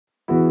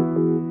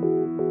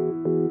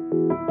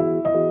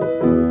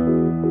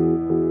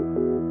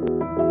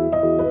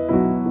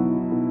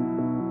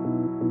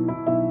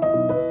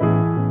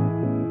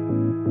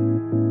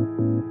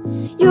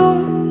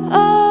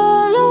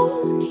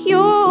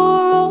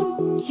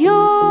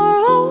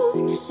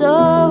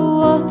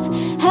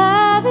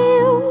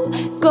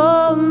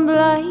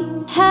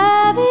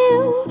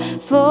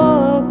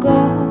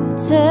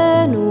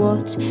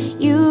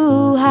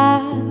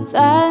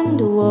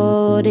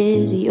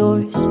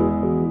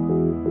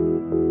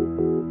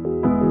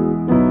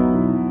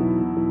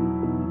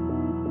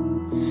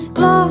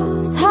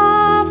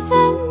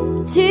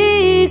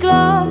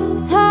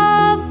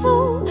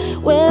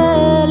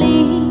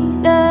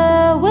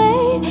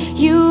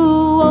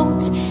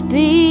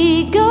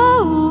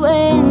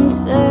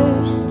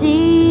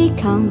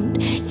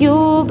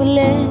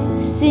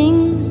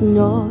strengths,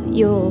 not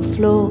your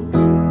flaws.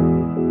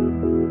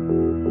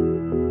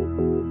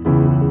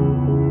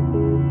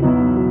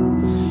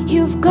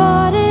 You've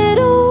got it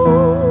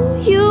all,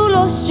 you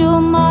lost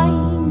your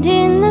mind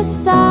in the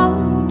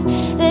sound.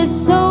 There's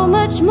so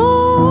much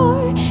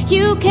more,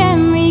 you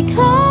can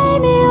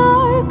reclaim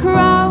your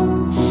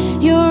crown.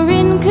 You're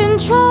in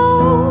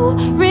control,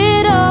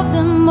 rid of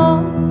the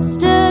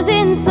monsters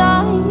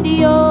inside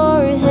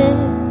your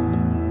head.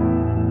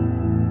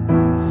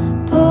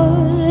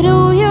 Put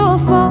all your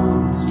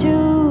faults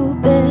to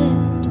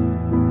bed.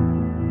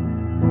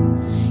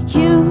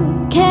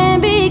 You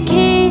can be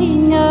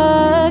king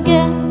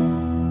again.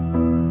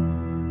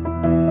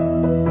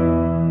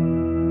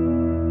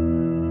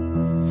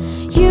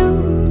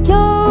 You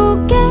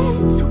don't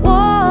get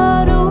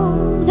what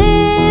all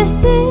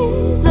this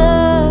is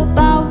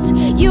about.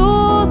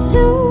 You're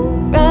too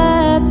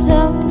wrapped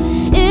up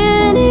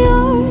in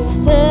your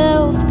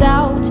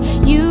self-doubt.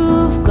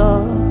 You've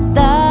got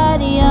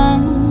that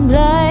young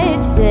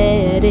blood,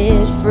 set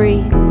it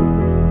free.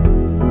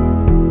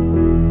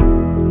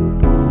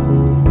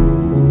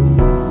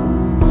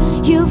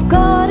 You've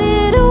got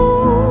it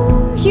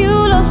all, you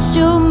lost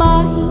your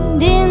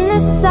mind in the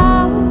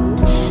sound.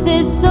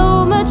 There's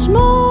so much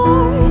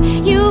more,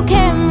 you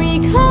can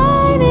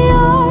reclaim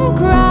your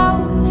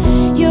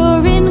crown.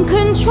 You're in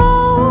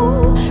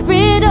control,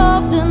 rid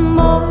of the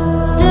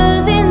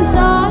monsters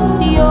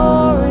inside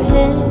your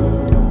head.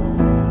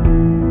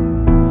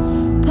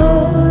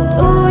 Put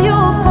all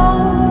your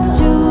faults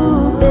to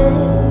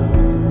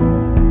bed.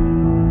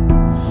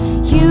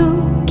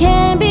 You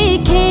can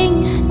be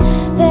king,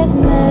 there's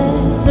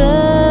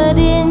method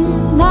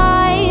in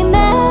my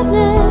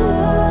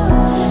madness.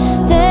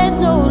 There's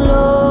no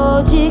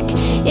logic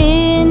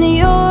in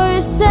your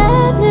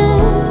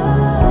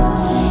sadness.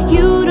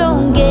 You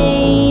don't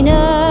gain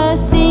a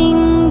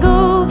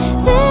single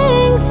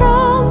thing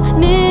from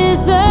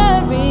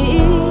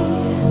misery.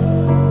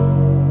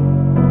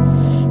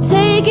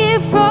 Take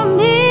it from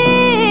me.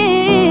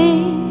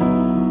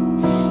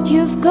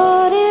 You've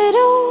got it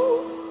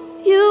all,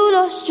 you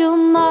lost your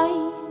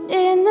mind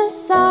in the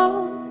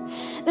sound.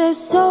 There's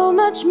so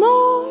much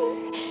more,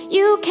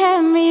 you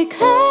can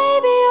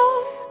reclaim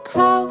your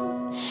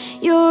crown.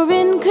 You're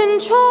in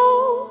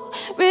control,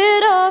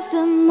 rid of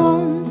the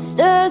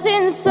monsters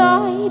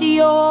inside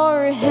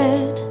your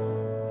head.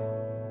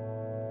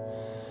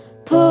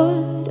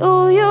 Put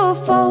all your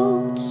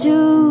faults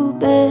to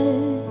bed.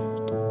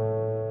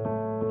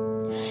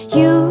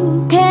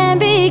 You can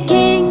be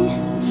king,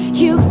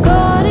 you've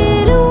got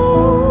it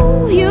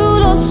all. You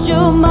lost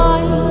your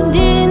mind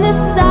in the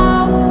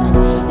sound.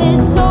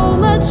 There's so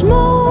much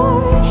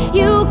more,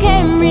 you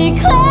can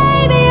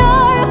reclaim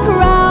your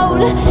crown.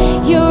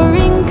 You're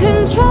in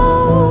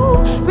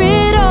control,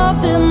 rid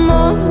of the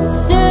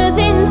monsters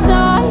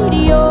inside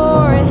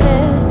your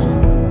head.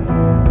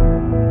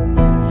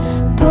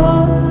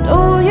 Put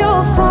all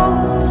your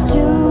faults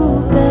to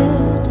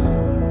bed.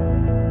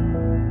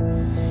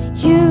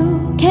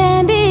 You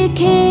can be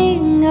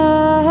king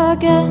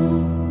again.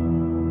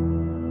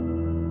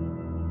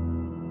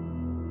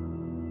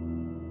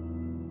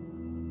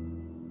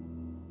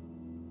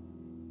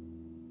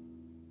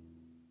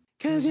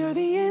 Cause you're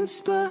the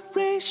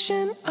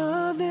inspiration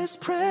of this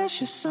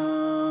precious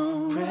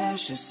song.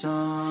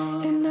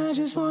 And I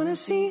just wanna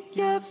see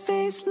your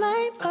face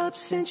light up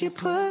since you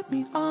put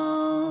me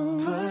on.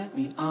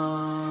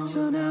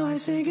 So now I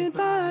say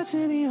goodbye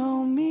to the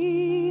old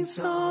me, it's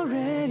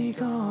already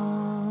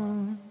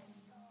gone.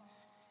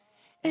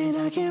 And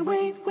I can't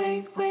wait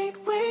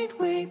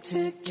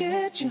to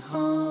get you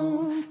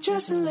home,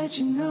 just to let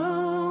you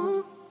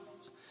know.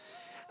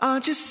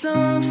 Aren't you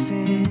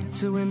something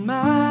to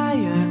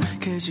admire?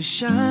 Cause you're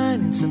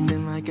shining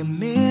something like a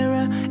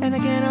mirror, and I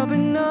can't help but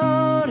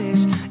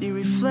notice you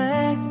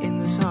reflect in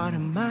this heart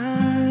of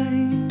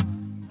mine.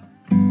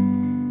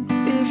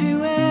 If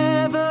you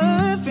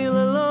ever feel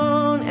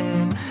alone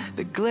and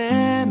the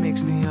glare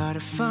makes me hard to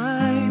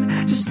find,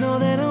 just know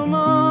that I'm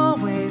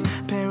always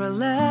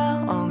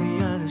parallel on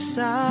the other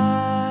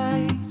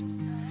side.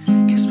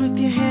 Cause with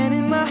your hand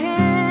in my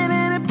hand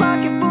and a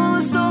pocket full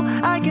of soul,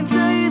 I can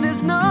tell you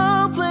there's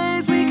no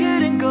place we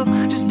couldn't go.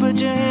 Just put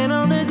your hand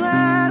on the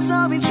glass,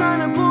 I'll be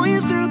trying to pull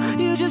you through.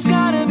 You just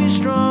gotta be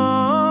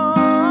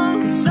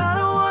strong. Cause I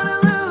don't wanna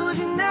lose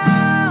you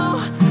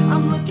now.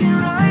 I'm looking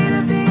right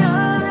at the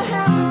other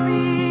half of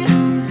me.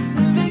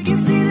 The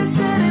vacancy that's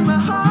set in my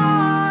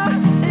heart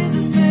is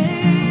a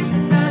space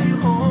that now you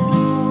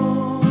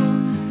hold.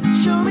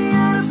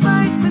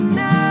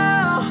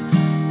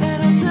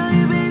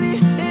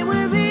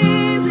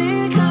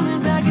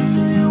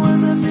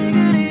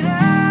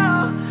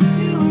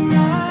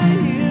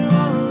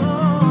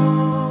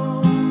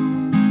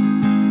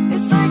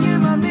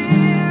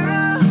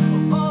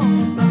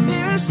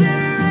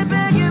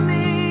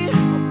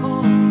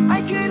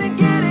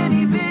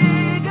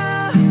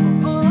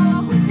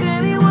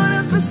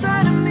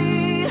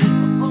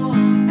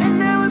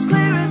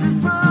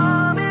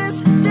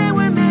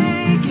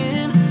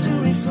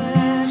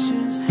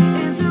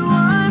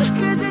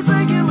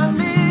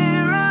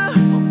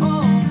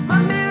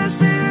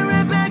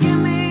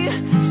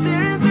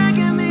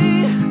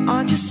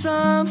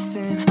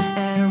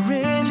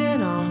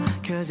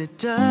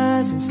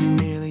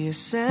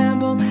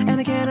 assembled, and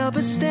I can't help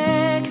but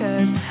stare,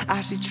 'cause I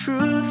see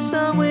truth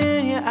somewhere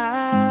in your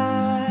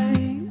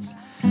eyes.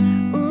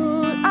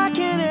 Ooh, I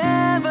can't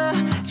ever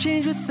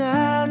change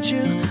without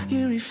you.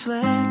 You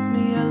reflect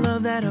me, I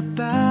love that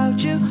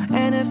about you.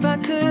 And if I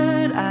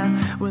could, I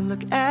would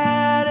look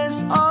at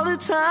us all the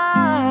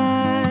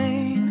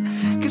time.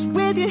 'Cause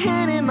with your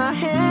hand in my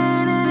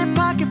hand and a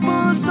pocket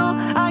full of soul,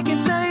 I can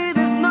tell you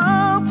there's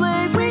no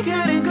place we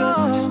couldn't go.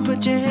 Just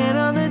put your hand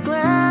on the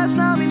glass,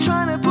 I'll be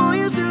trying to pull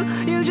you through.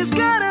 You just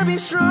gotta be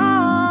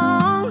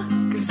strong,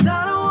 'cause I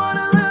don't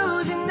wanna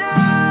lose you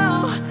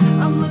now.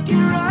 I'm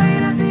looking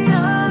right at the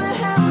other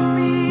half of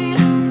me.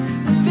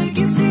 The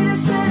vacancy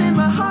that's set in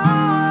my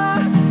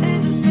heart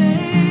is a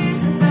space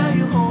that now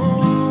you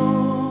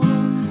hold.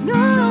 No.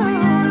 Show me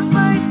how to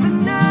fight for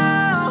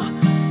now,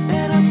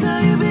 and I'll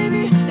tell you,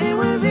 baby, it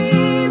was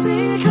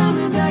easy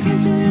coming back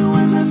into you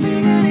once I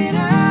figured it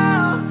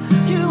out.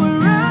 You were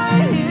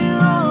right here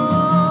all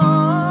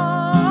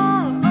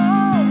along.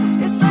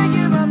 Oh, it's like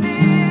you're my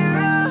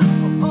mirror.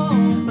 Oh,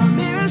 my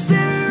mirror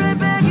staring right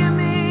back at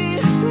me.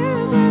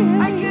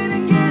 I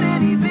couldn't get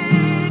any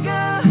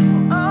bigger.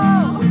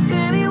 Oh, with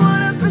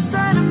anyone else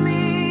beside of me.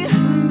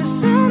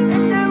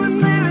 And now it's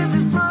clear as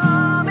this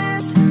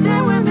promise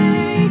that we're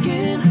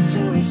making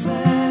two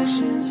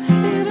reflections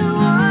into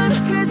one.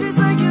 'Cause it's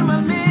like you're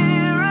my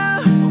mirror.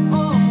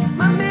 Oh,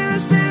 my mirror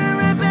staring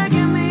right back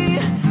at me.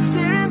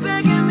 Staring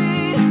back at me.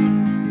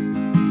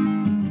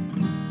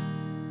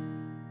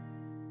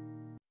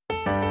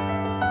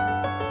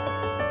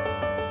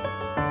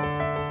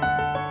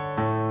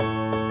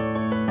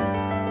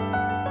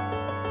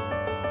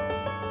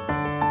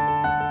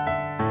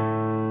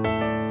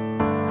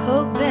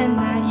 Hoping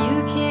that you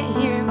can't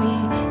hear me,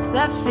 'cause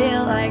I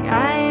feel like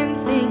I am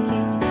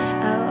thinking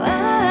out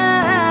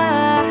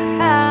loud.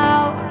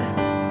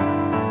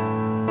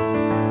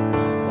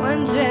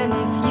 Wondering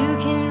if you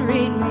can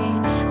read me.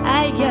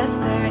 I guess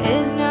there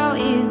is no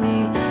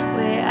easy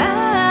way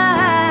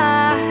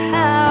out.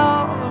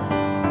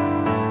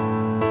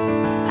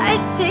 I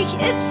take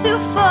it too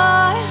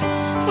far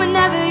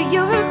whenever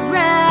you're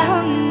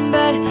around,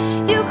 but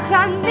you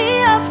caught me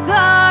off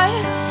guard.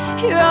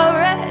 You're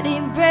already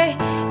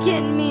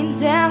breaking me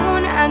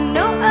down. I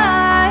know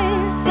I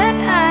said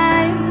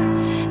I'm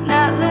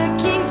not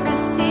looking for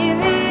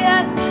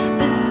serious,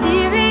 but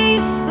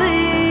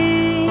seriously,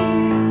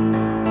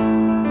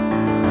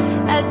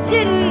 I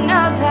didn't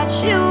know that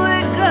you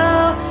would go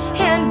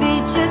and be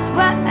just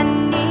what I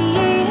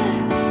need.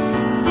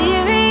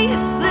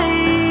 Seriously,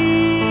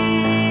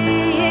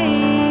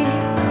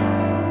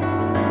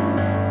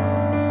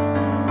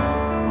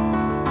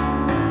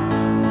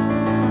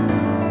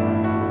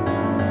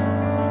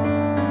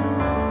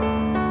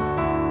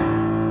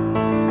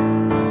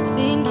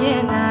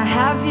 thinking I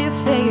have you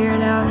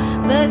figured out,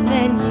 but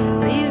then you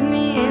leave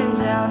me in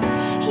doubt.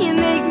 You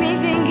make me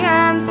think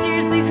I'm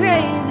seriously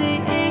crazy.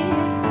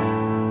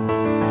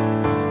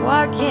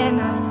 Walking,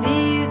 I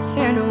see you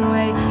turn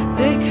away.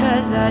 Good,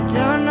 'cause I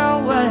don't know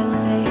what to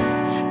say.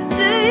 But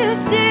do you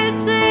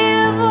seriously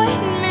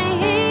avoid me?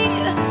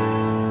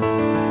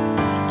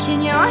 Can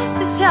you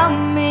honestly tell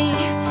me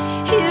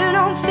you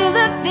don't feel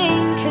a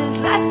thing? 'Cause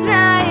last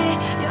night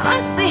you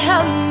honestly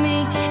held me,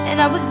 and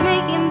I was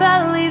making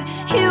believe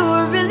you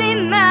were really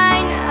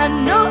mine. I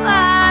know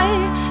I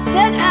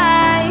said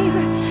I'm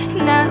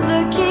not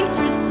looking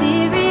for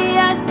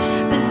serious,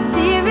 but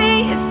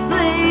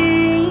seriously,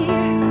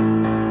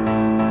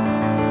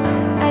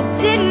 I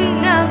didn't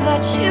know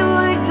that you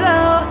would go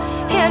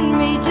and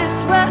me just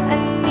what I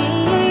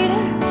need.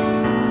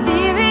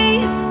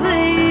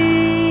 Seriously,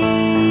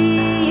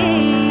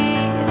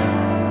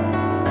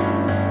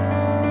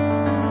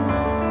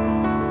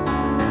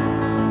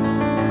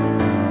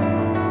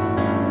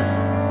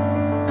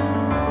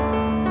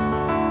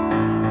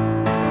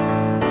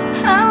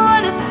 I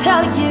wanna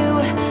tell you,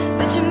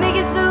 but you make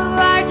it so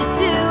hard to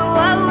do.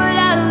 What would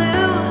I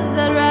lose?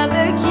 I'd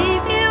rather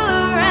keep you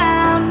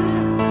around.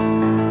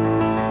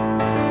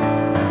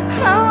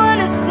 I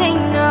wanna say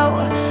no,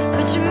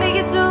 but you make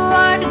it so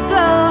hard to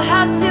go.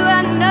 How do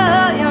I know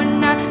you're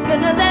not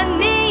gonna let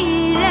me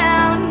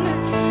down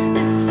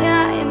this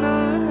time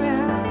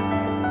around?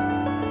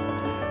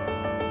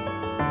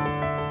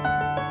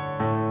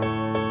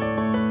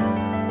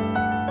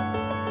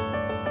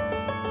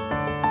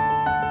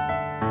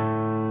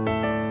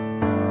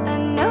 I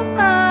know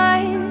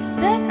I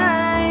said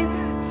I'm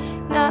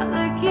not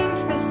looking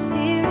for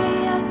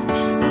serious,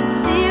 but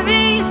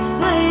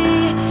seriously,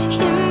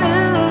 you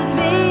moved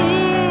me.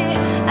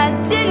 I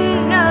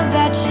didn't know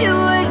that you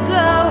would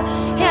go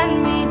and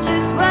me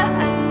just what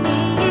I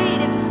need.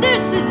 If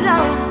seriously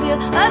don't feel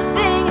a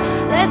thing,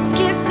 let's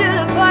skip to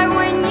the part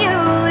when you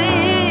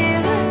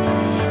leave.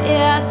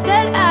 Yeah, I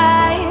said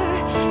I'm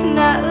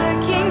not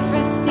looking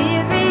for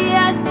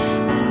serious,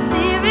 but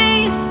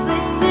seriously,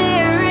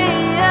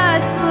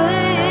 seriously,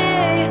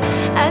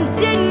 I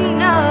didn't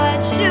know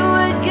that you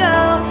would go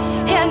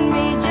and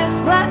me just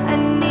what I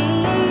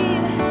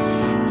need.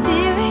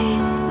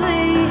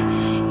 Seriously,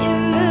 you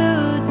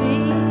moved me.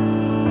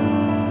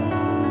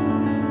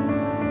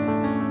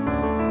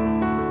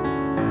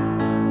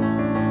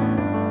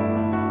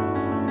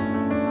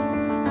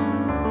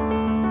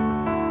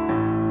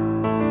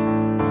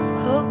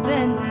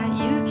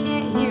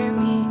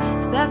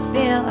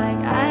 feel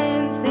like I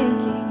am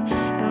thinking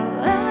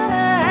aloud.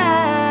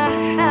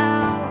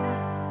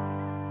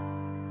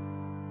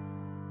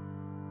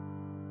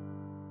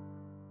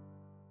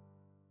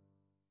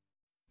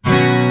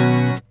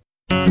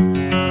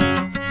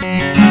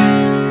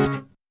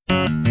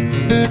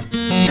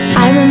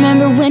 I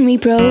remember when we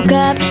broke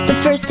up the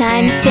first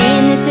time,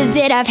 saying this is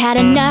it, I've had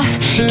enough.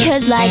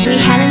 Cause like we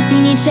hadn't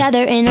seen each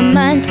other in a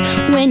month.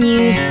 When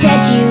you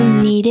said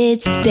you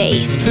needed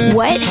space,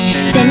 what?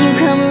 Then you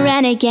come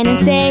around again and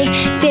say,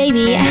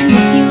 baby, I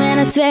miss you and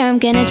I swear I'm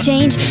gonna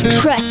change.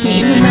 Trust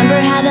me, remember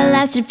how that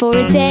lasted for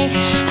a day?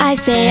 I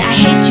say I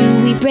hate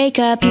you, we break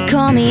up, you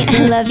call me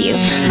I love you.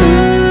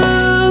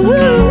 Ooh,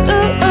 ooh,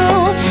 ooh,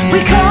 ooh. We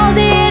called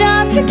it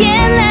off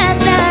again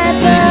last night,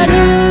 but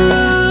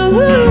ooh,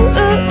 ooh,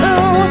 ooh,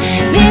 ooh.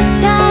 This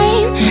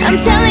time I'm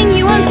telling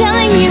you,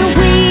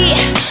 we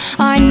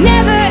are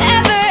never,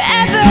 ever,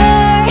 ever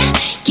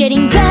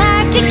getting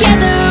back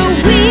together.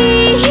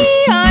 We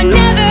are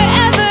never,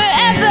 ever,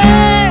 ever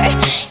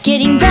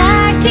getting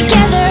back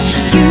together.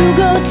 You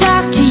go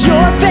talk to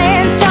your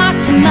friends, talk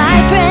to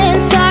my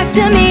friends, talk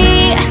to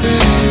me,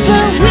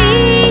 but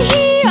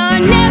we are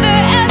never,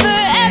 ever,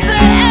 ever,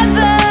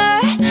 ever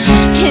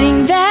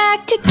getting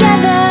back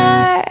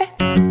together.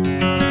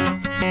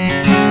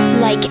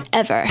 Like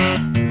ever.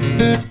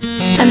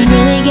 I'm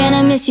really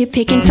gonna miss you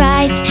picking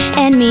fights,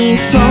 and me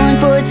falling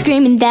for it,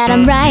 screaming that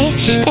I'm right.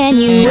 And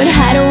you would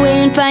hide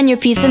away and find your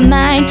peace of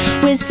mind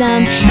with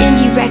some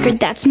indie record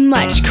that's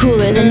much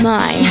cooler than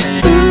mine.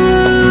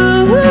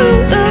 Ooh,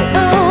 ooh, ooh,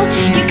 ooh.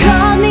 You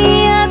called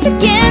me up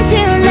again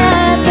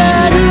tonight,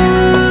 but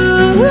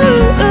ooh,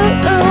 ooh,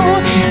 ooh, ooh.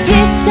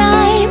 This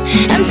time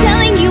I'm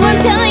telling you,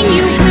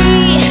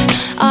 we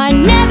are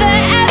never,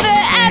 ever,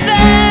 ever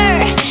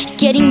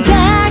getting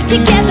back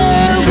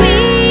together. We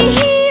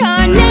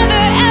are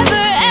never,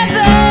 ever,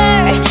 ever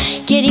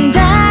getting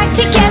back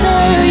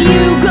together.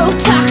 You go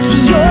talk to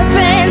your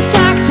friends,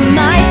 talk to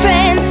my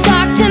friends,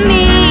 talk to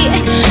me,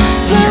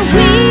 but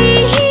we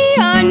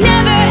are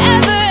never,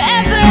 ever,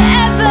 ever,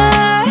 ever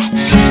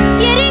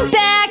getting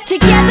back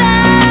together.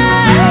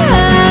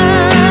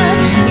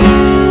 Ooh,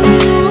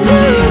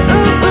 ooh,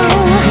 ooh,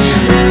 ooh.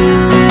 Ooh,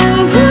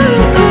 ooh,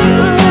 ooh,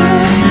 ooh.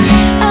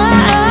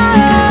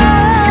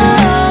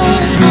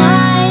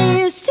 I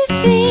used to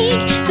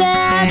think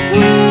that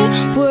we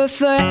were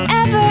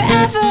forever,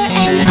 ever,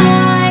 and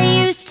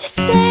I used to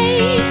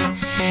say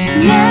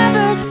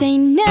never say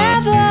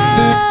never.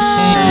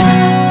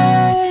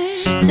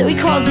 So he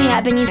calls me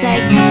up and he's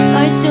like,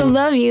 I still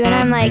love you, and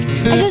I'm like, I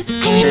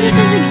mean, this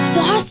is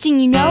exhausting,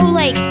 you know?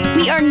 Like,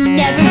 we are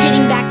never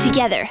getting back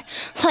together.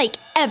 Like,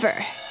 ever.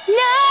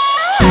 No!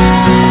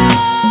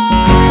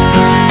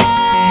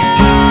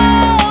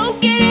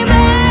 Getting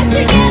back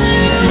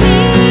together.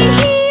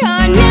 We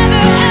are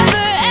never,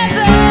 ever,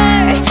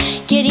 ever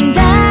getting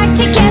back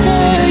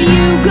together.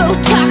 You go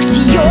talk to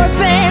your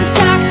friends,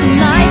 talk to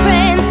my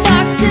friends,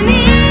 talk to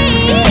me.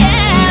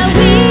 Yeah,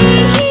 we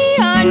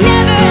are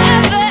never,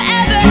 ever,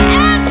 ever,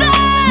 ever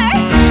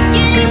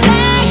getting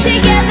back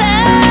together.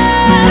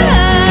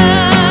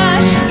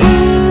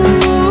 Ooh,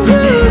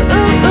 ooh,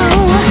 ooh,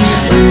 ooh.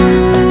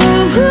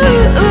 Ooh,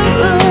 ooh,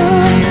 ooh, ooh.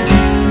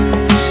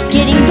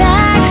 Getting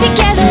back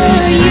together.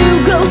 You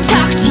go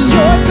talk to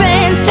your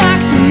friends, talk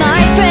to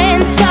my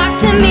friends, talk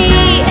to me,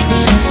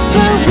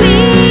 but we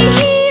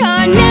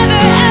are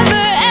never,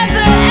 ever,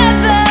 ever,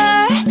 ever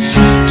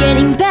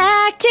getting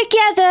back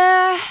together.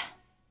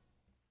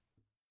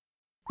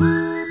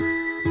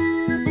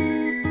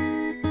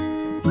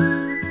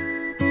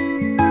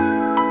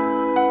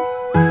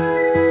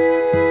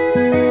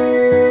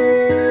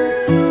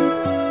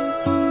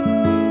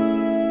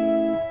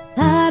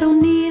 I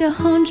don't need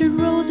 100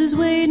 roses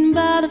waiting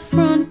by the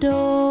front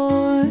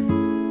door.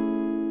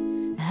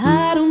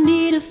 I don't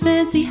need a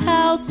fancy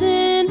house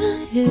in the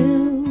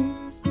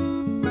hills.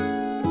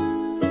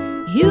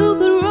 You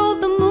could roll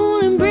the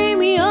moon and bring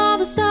me all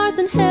the stars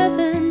in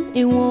heaven.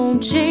 It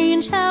won't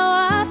change how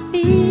I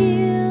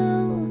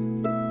feel.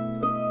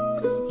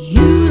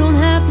 You don't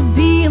have to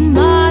be a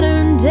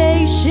modern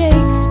day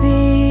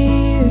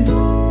Shakespeare.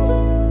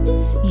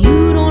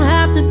 You don't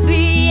have to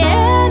be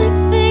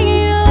anything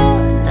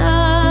you're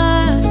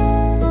not.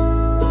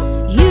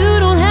 You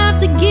don't have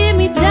to give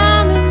me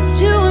diamonds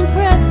to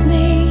impress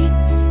me.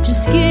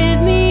 Just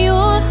give me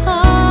your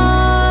heart.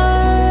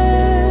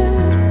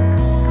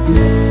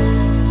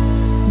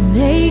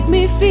 Make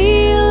me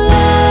feel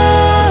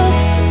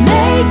loved.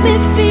 Make me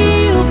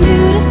feel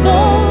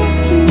beautiful.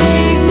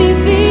 Make me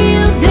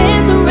feel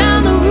dance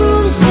around the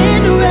room,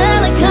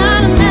 Cinderella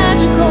kind of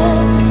magical.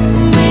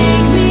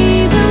 Make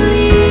me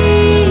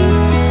believe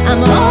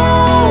I'm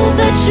all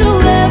that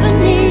you'll ever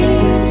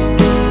need.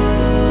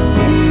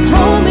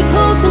 Hold me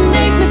close and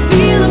make me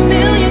feel a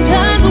million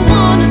kinds of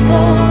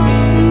wonderful.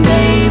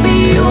 Baby,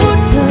 your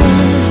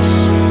touch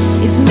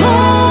is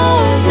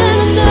more than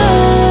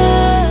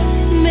enough.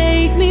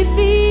 Make me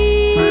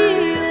feel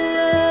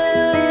love.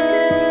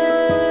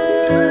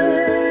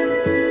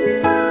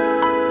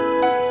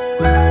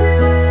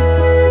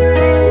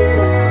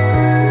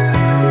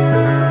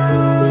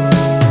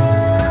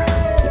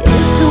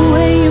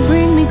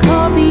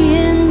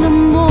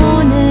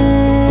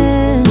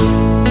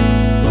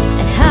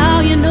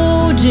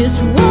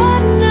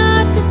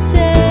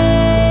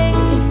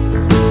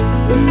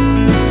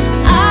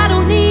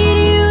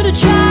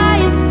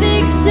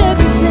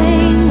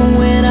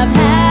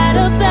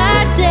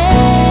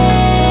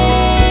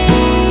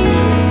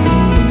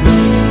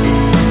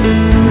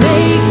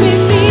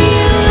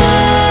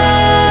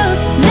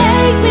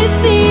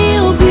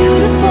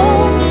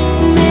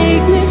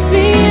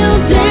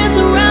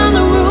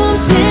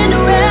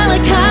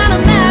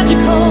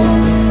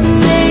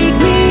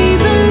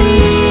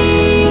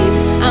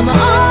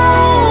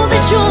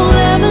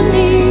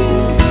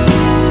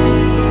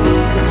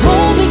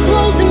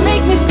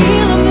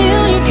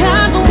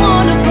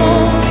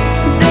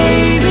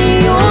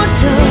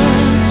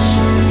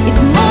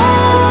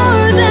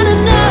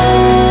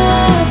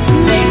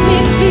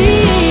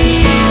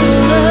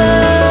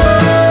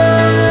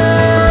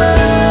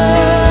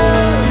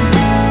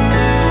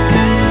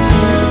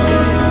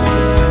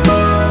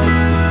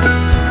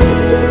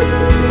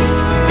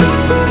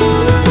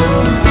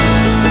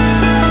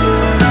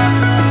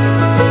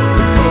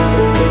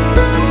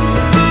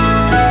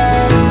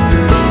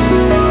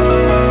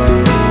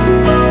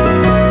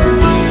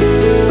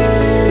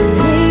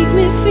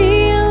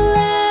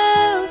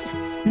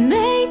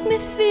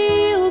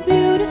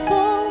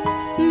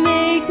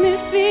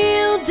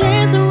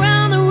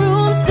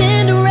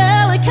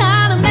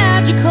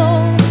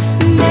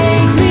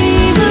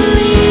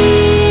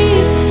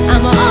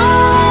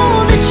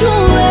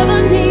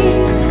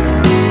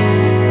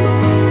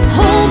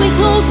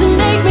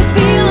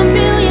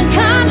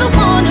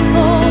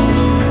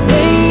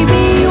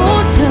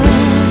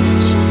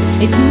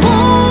 It's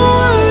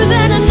more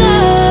than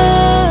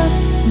enough.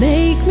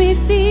 Make me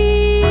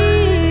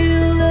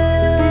feel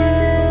love.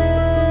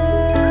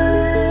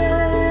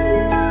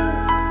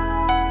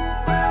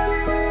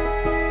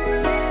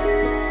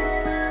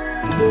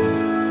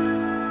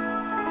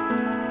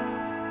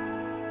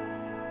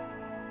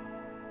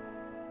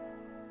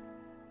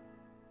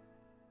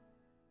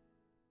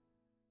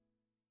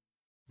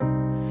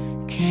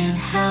 Can't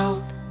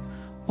help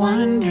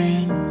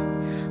wondering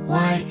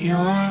what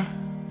you're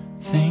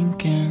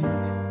thinking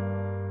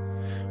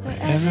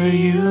wherever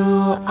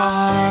you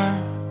are.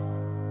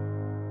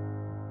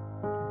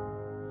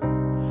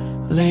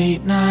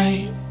 Late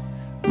night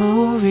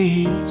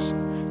movies,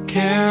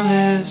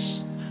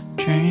 careless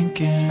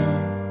drinking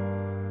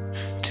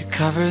to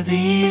cover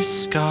these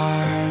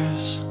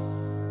scars.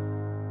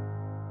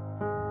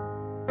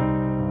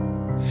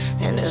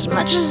 And as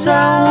much as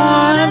I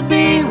wanna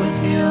be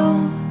with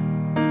you,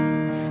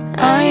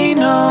 I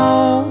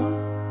know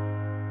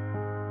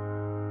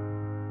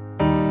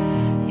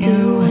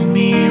you and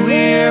me,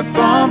 we're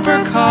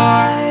bumper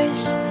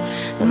cars.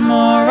 The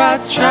more I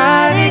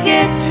try to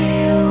get to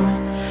you,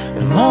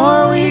 the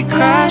more we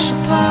crash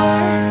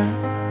apart.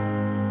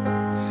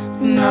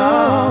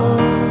 No,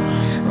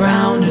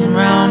 round and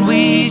round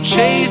we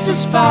chase the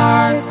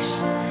sparks,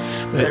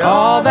 but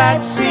all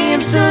that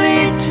seems to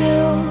lead to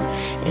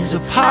is a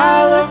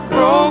pile of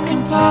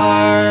broken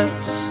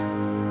parts.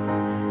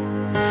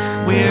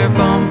 We're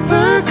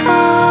bumper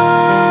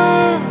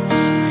cars,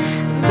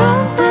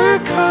 bumper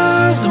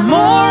cars. The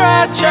more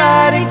I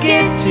try to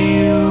get to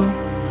you,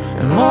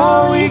 the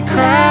more we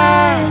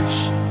crash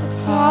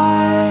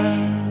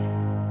apart.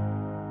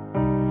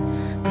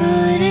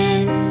 Good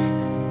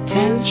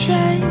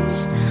intentions,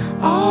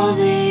 all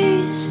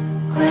these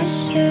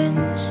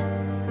questions.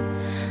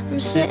 I'm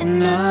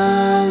sitting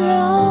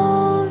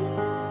alone.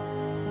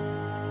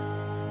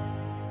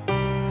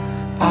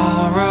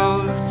 All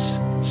roads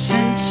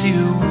since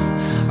you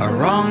are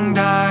wrong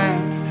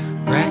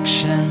directions.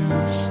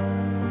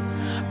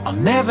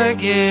 I'll never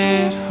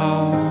get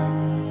home,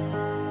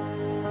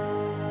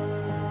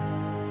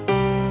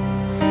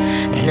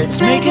 and it's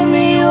making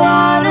me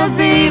wanna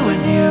be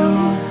with you.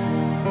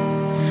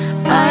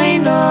 I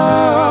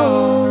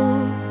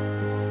know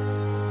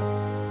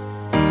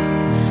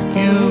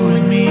you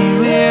and me,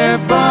 we're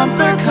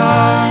bumper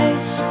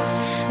cars.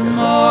 The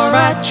more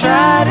I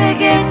try to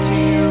get to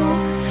you,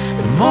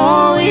 the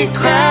more we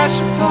crash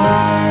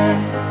apart.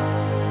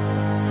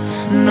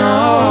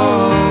 No,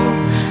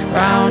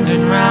 round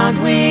and round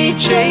we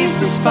chase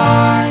the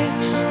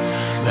sparks,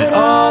 but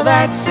all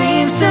that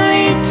seems to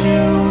lead to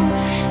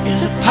is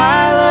a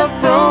pile of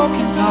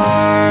broken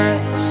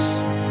parts.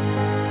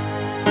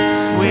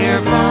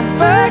 We're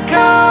bumper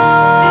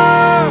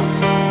cars,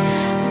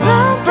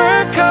 bumper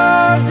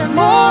cars. The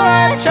more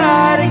I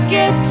try to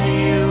get to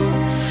you,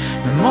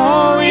 the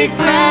more we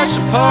crash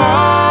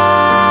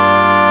apart.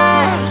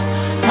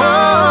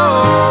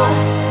 Oh,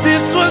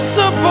 this was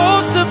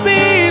supposed to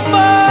be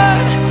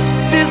fun.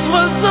 This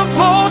was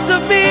supposed to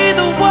be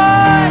the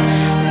one.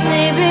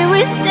 Maybe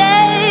we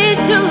stayed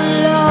too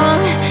long.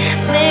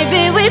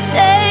 Maybe we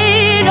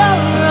played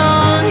all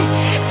wrong.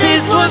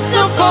 This was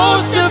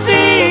supposed to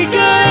be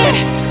good,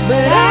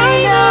 but I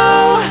know.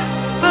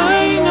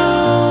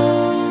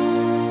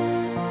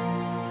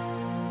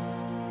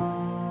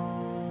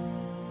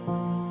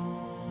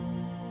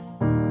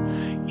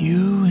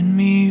 You and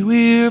me,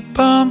 we're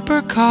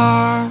bumper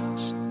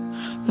cars.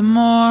 The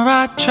more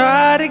I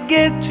try to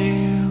get to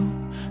you,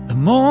 the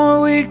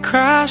more we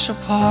crash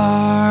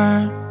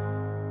apart.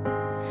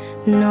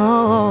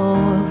 No,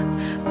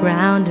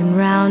 round and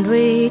round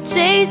we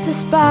chase the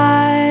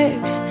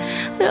sparks,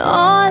 but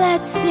all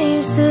that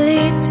seems to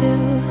lead to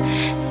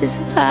is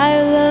a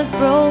pile of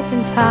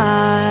broken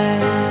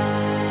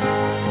parts.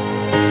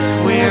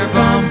 We're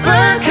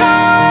bumper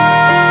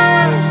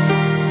cars,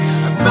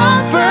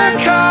 bumper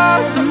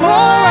cars. The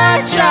more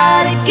I try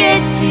to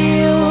get to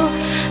you,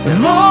 the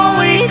more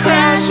we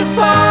crash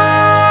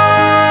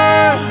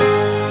apart.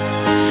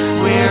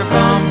 We're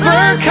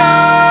bumper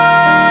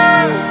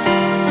cars,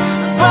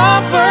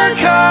 bumper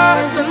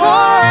cars. The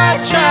more I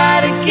try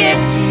to get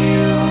to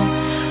you,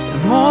 the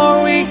more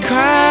we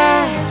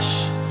crash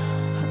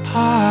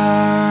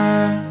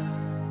apart.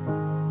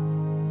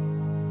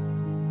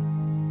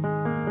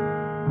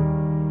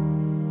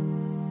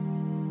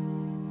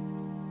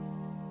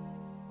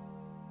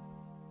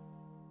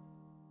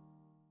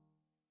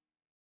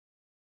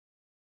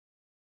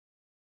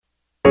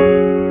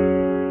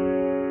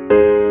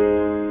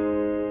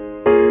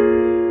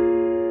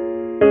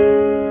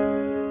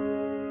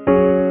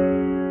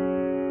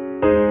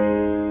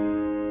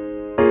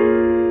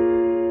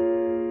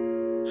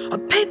 A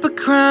paper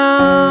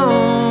crown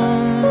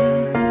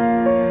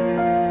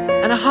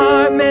and a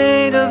heart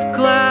made of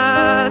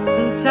glass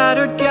and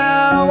tattered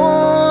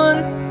gown,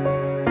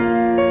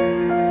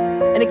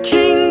 and a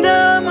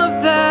kingdom of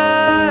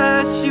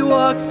ash. She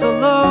walks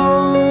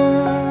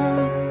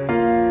alone.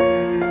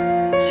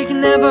 She can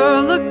never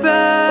look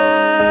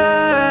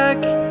back.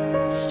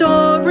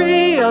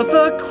 Story of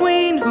a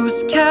queen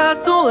whose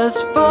castle has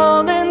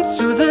fallen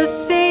to the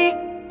sea.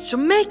 She'll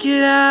make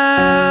it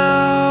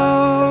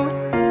out,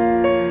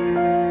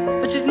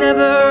 but she's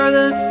never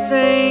the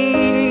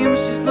same.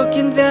 She's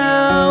looking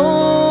down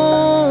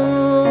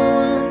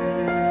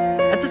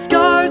at the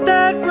scars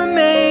that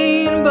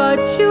remain, but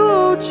you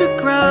hold your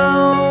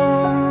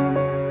ground.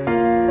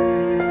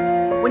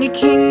 When your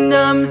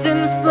kingdom's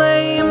in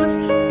flames,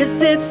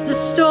 'cause it's the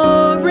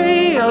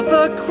story of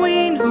a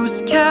queen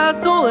whose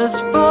castle has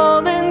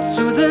fallen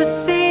to the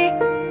sea,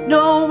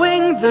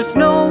 knowing there's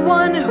no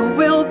one who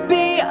will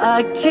be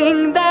a king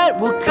that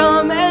will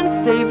come and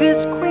save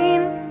his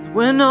queen.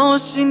 When all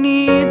she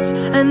needs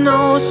and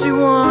all she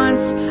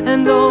wants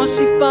and all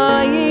she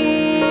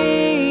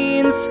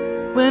finds,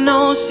 when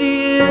all she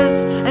is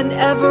and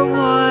ever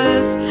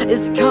was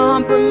is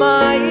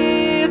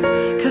compromise.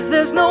 'Cause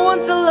there's no one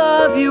to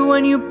love you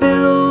when you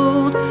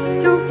build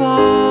your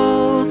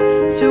walls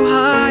too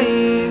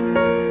high.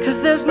 'Cause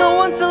there's no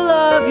one to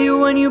love you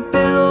when you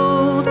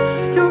build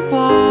your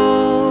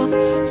walls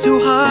too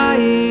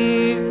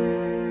high.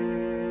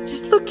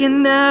 She's looking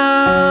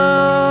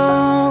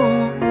now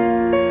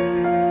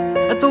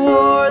at the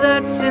war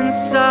that's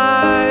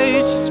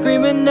inside. She's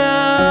screaming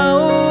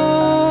out,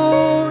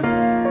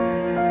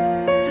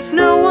 'cause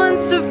no one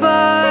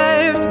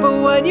survived. But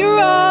when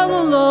you're all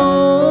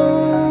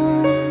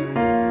alone,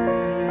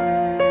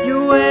 you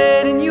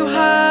wait and you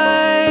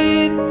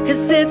hide.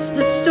 'Cause it's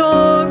the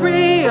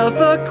story of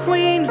a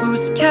queen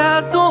whose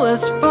castle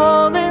has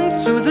fallen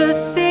to the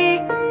sea,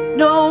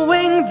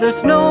 knowing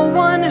there's no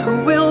one who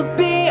will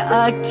be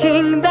a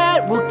king that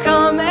will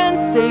come and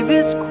save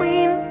his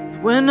queen.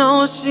 When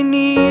all she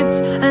needs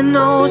and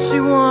all she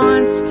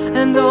wants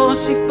and all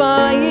she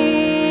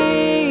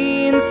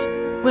finds,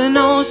 when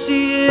all she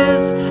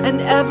is and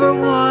ever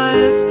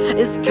was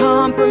is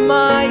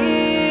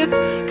compromise.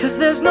 'Cause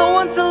there's no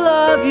one to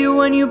love you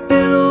when you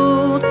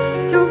build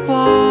your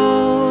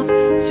walls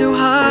too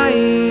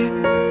high.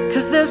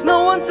 'Cause there's no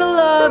one to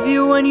love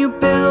you when you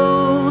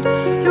build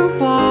your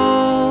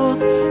walls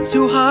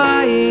too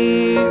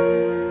high.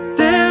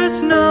 There's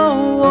no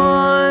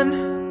one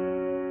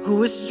who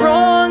is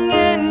strong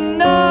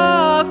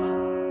enough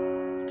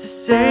to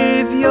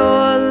save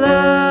your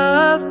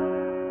love.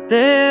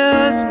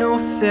 There's no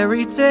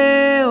fairy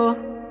tale,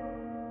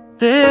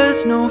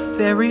 there's no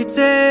fairy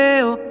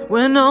tale.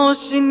 When all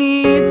she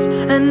needs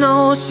and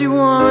all she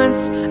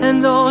wants and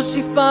all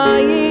she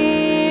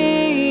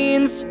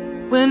finds,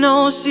 when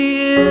all she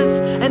is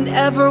and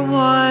ever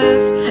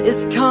was is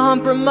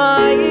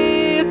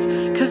compromise.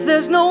 'Cause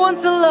there's no one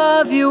to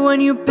love you when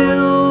you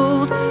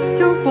build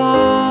your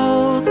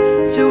walls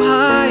too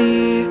high.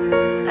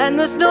 And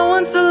there's no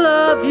one to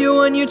love you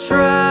when you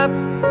trap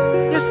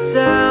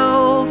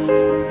yourself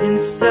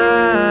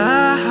inside.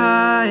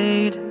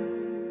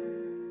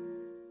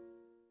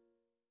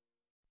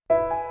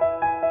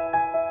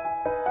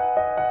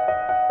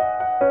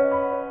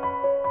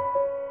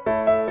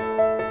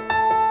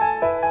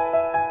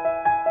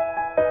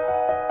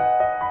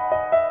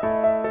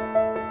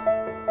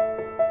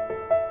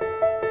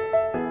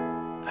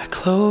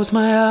 Close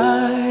my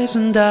eyes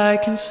and I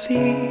can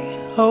see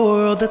a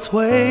world that's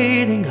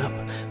waiting up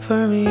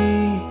for me,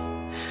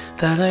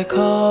 that I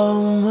call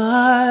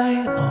my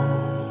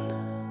own.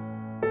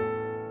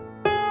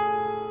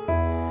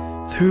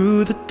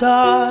 Through the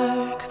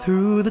dark,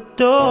 through the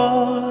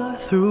door,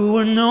 through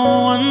where no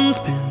one's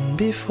been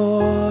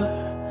before,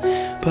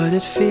 but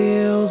it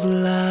feels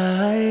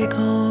like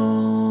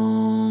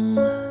home.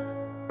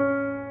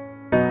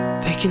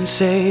 They can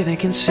say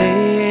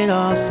it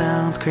all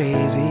sounds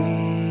crazy.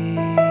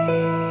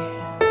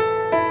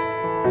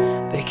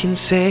 They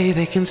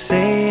can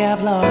say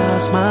I've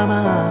lost my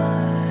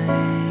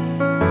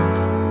mind.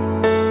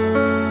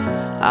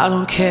 I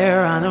don't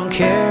care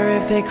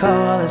if they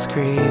call us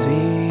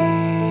crazy.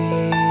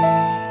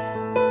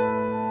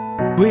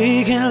 We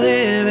can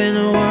live in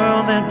a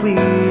world that we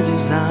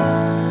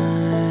design.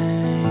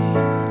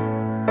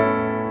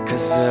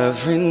 'Cause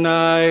every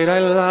night I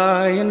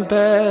lie in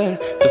bed,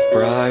 the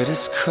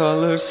brightest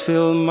colors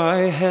fill my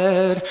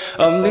head.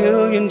 A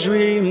million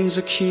dreams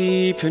are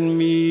keeping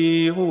me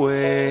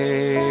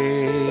awake.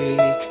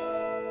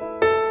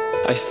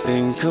 I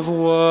think of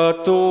what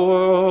the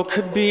world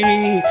could be,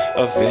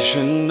 a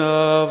vision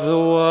of the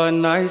one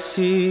I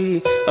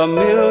see. A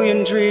million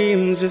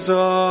dreams is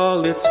all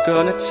it's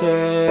gonna take.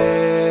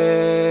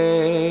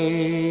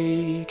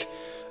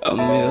 A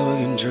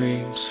million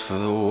dreams for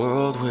the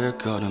world we're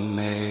gonna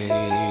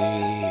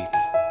make.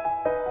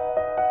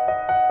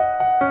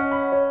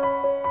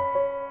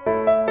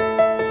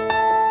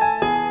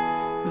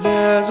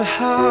 There's a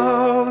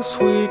house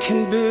we can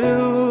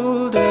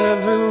build,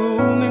 every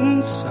room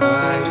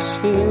inside is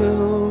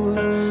filled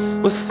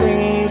with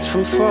things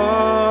from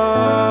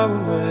far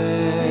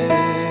away.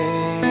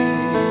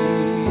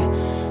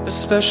 The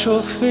special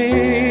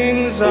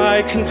things I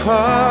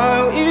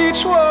compile,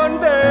 each one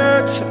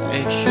there to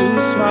make you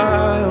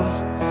smile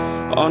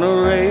on a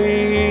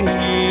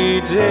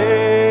rainy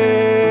day.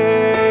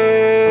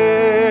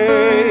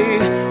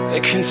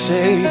 They can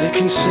say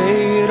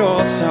it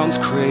all sounds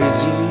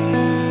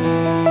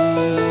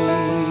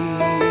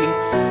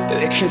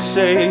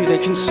they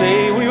can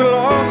say we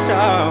lost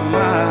our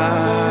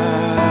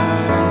minds.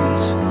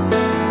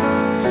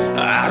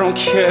 I don't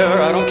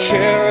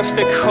care if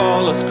they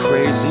call us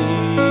crazy.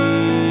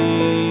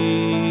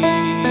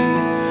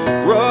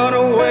 Run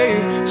away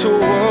to a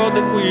world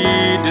that we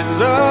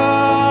desire.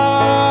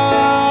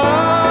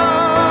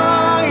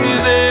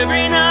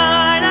 Every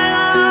night I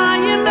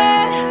lie in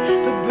bed,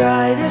 the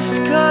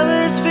brightest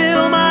colors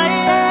fill my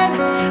head.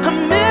 A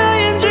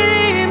million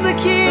dreams are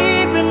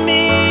keeping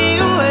me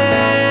awake.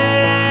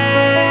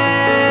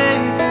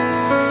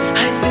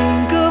 I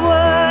think of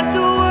what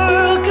the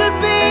world could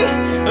be,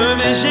 a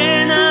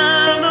vision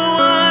of the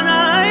one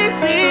I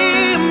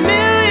see. A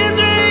million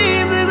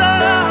dreams is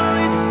all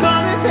it's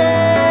gonna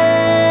take.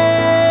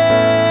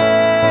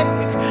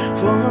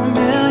 For a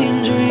million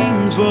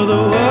dreams, for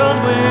the world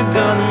we're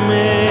gonna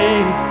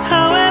make.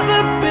 However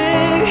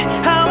big,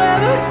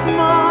 however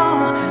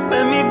small,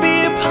 let me be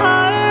a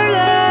part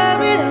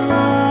of it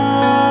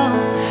all.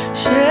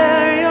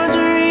 Share your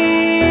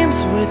dreams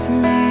with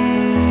me.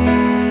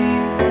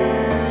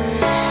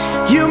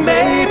 You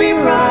may be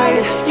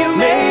right, you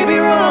may be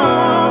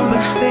wrong,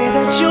 but say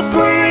that you'll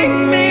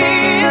bring me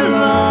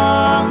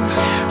along.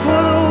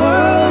 For the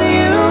world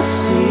you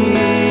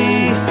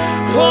see,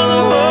 for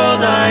the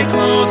world I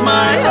close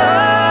my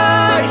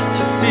eyes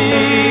to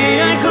see.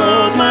 I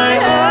close my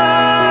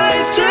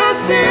eyes to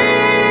see.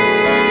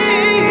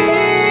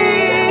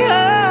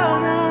 Oh,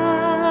 no.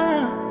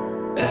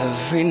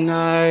 Every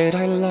night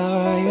I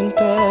lie in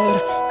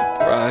bed,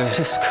 the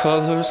brightest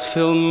colors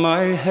fill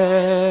my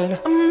head.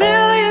 A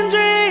million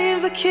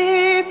dreams are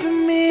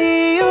keeping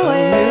me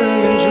away. A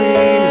million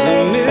dreams,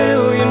 a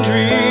million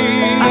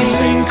dreams. I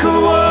think of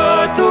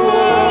what the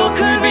world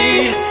could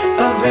be,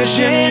 a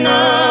vision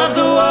of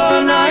the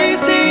one I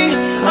see.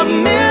 A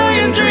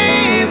million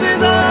dreams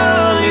is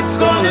all it's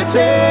gonna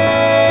take.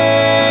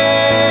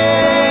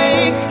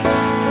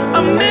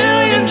 A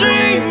million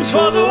dreams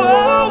for the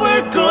world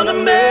we're gonna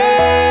make.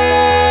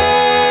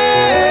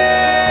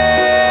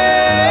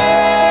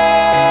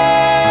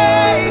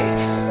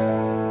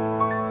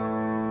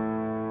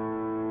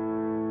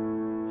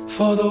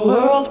 For the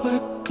world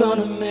we're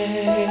gonna make.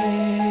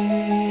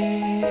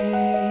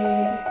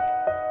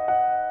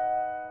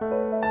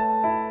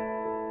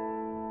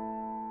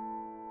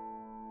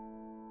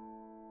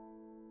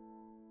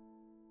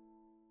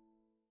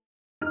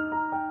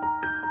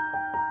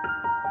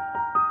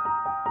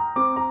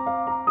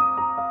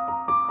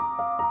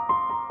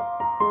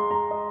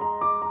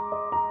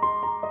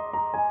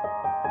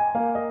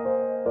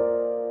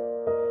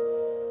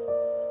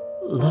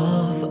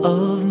 Love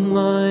of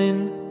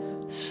mine,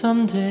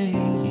 someday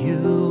you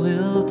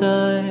will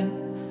die,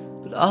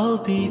 but I'll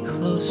be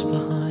close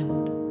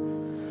behind.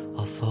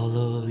 I'll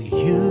follow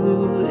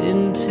you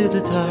into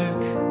the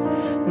dark.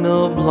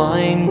 No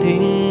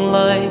blinding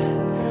light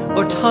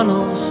or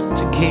tunnels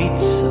to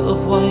gates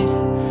of white,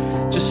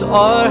 just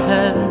our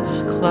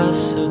hands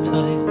clasped so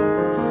tight,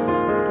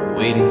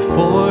 waiting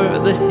for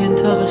the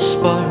hint of a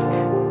spark.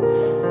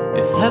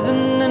 If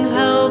heaven and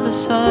hell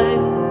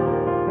decide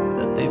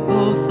that they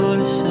both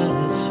are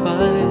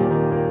satisfied,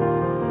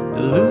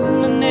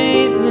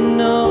 illuminate the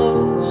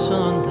nose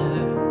on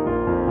there.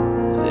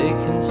 They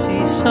can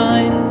see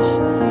signs.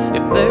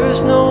 If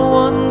there's no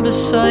one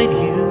beside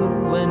you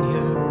when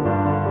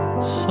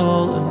your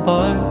soul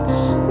embarks,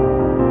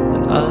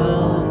 then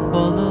I'll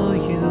follow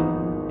you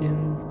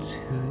into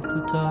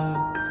the dark.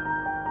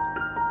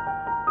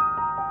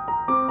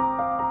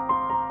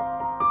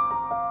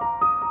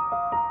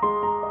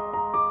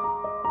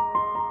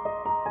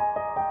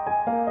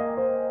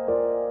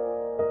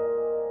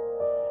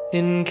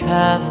 In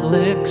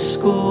Catholic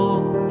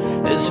school,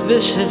 as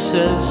vicious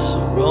as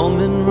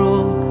Roman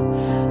rule,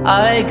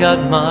 I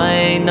got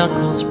my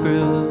knuckles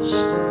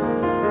bruised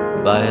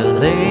by a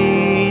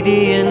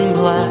lady in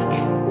black,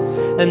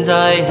 and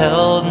I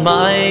held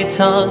my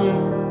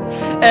tongue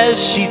as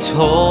she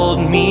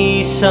told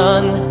me,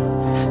 son,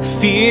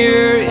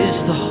 fear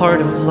is the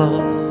heart of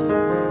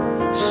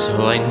love.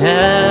 So I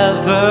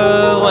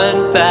never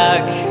went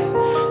back.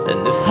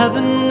 And if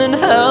heaven and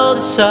hell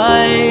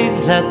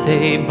decide that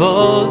they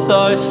both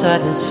are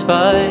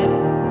satisfied,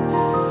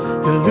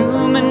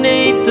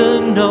 illuminate the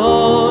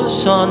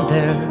nose on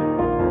their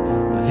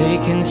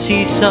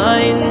vacancy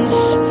signs.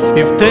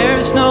 If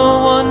there's no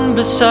one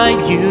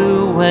beside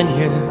you when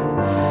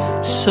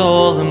your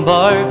soul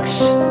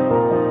embarks,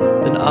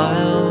 then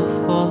I'll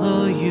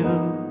follow you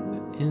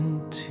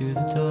into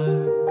the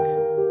dark.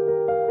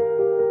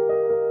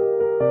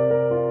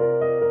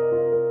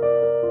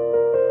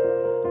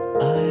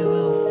 I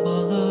will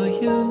follow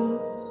you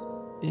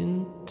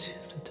into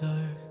the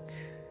dark.